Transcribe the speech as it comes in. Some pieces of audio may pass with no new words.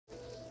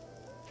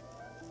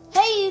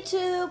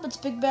YouTube, it's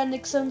Big Bad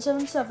Nick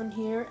 777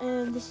 here,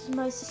 and this is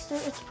my sister,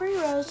 it's Pretty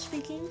Rose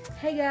speaking.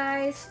 Hey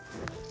guys.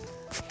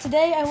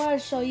 Today I want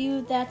to show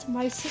you that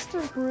my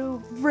sister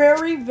grew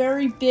very,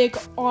 very big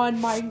on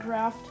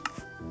Minecraft.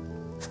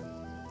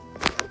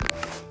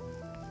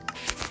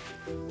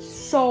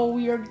 So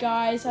weird,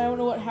 guys. I don't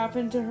know what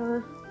happened to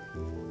her.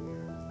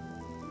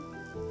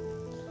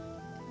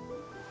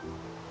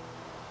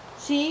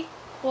 See?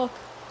 Look.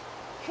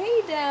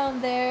 Hey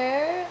down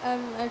there.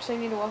 Actually, I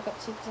need to walk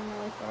up to you because I'm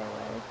really far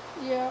away.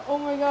 Yeah, oh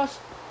my gosh.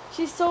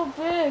 She's so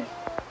big.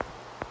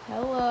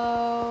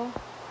 Hello.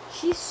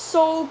 She's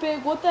so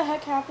big. What the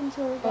heck happened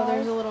to her, guys? Oh,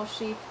 there's a little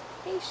sheep.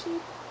 Hey,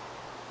 sheep.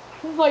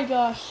 Oh my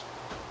gosh.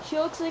 She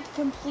looks like a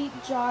complete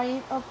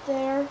giant up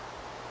there.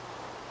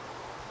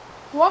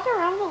 Walk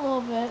around a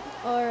little bit.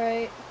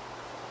 Alright.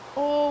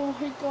 Oh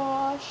my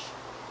gosh.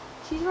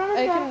 She's running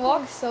I backwards. can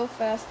walk so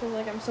fast because,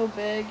 like, I'm so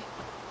big.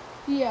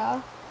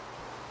 Yeah.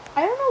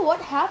 I don't know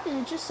what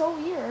happened. It's just so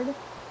weird.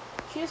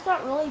 She just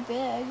got really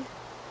big.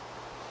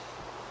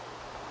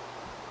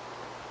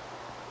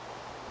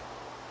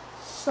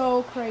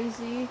 So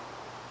crazy.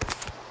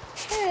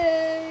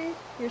 Hey.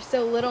 You're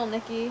so little,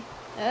 Nikki.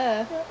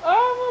 Oh,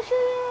 I'm gonna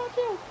shoot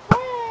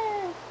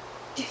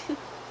you.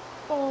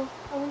 Oh,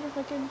 I wonder if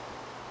I can.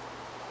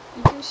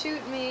 You can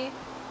shoot me.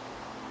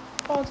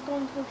 Oh, it's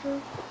going towards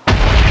her.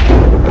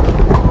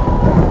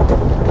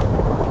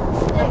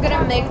 I'm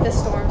gonna make the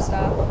storm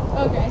stop.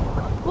 Okay.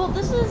 Well,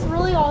 this is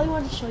really all I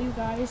wanted to show you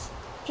guys.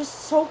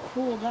 Just so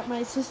cool that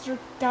my sister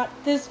got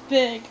this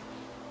big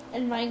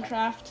in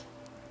Minecraft.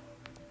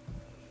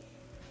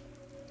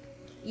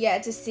 Yeah,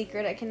 it's a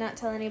secret. I cannot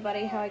tell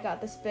anybody how I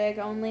got this big.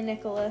 Only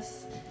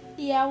Nicholas.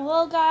 Yeah,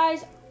 well,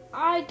 guys,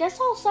 I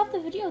guess I'll stop the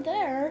video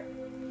there.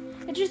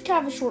 It's just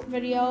kind of a short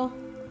video.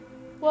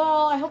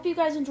 Well, I hope you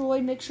guys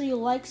enjoyed. Make sure you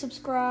like,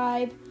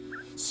 subscribe,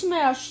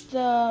 smash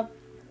the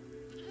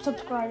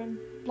subscribe and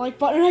like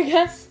button, I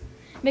guess.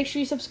 Make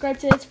sure you subscribe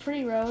to It's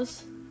Pretty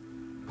Rose.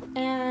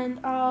 And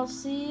I'll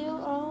see you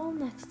all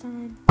next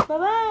time.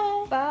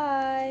 Bye-bye.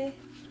 Bye.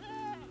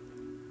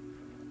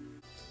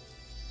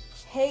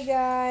 Hey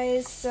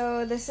guys,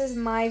 so this is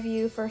my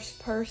view first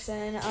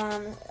person.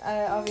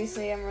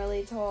 Obviously I'm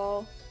really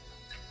tall.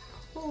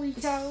 Holy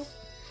cow.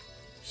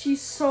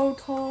 She's so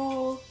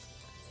tall.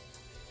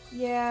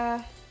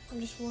 Yeah,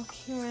 I'm just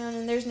walking around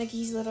and there's Nikki.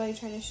 He's literally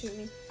trying to shoot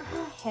me.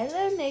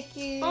 Hello,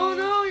 Nikki. Oh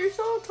no, you're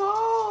so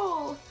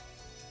tall.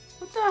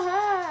 What the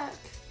heck?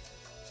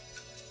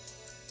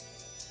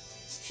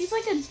 She's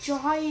like a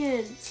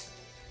giant.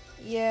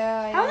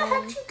 Yeah, How the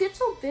heck did you get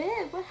so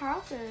big? What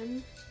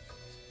happened?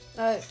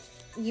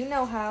 You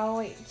know how.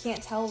 You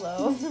can't tell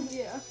though.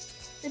 Yeah.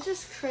 It's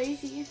just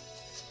crazy.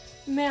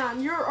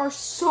 Man, you are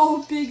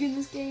so big in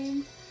this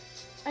game.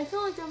 I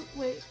feel like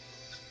wait.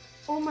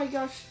 Oh my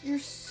gosh, you're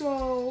just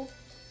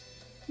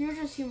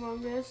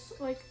humongous.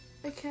 Like,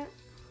 I can't.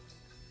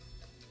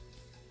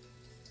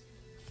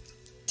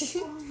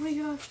 Oh my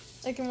gosh.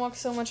 I can walk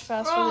so much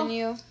faster than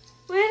you.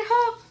 Wait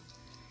up.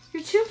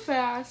 You're too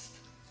fast.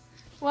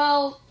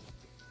 Well,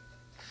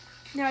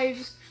 now you're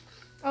just.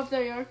 Oh,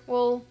 there you are.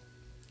 Well,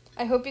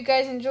 I hope you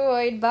guys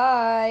enjoyed.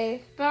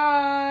 Bye.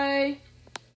 Bye.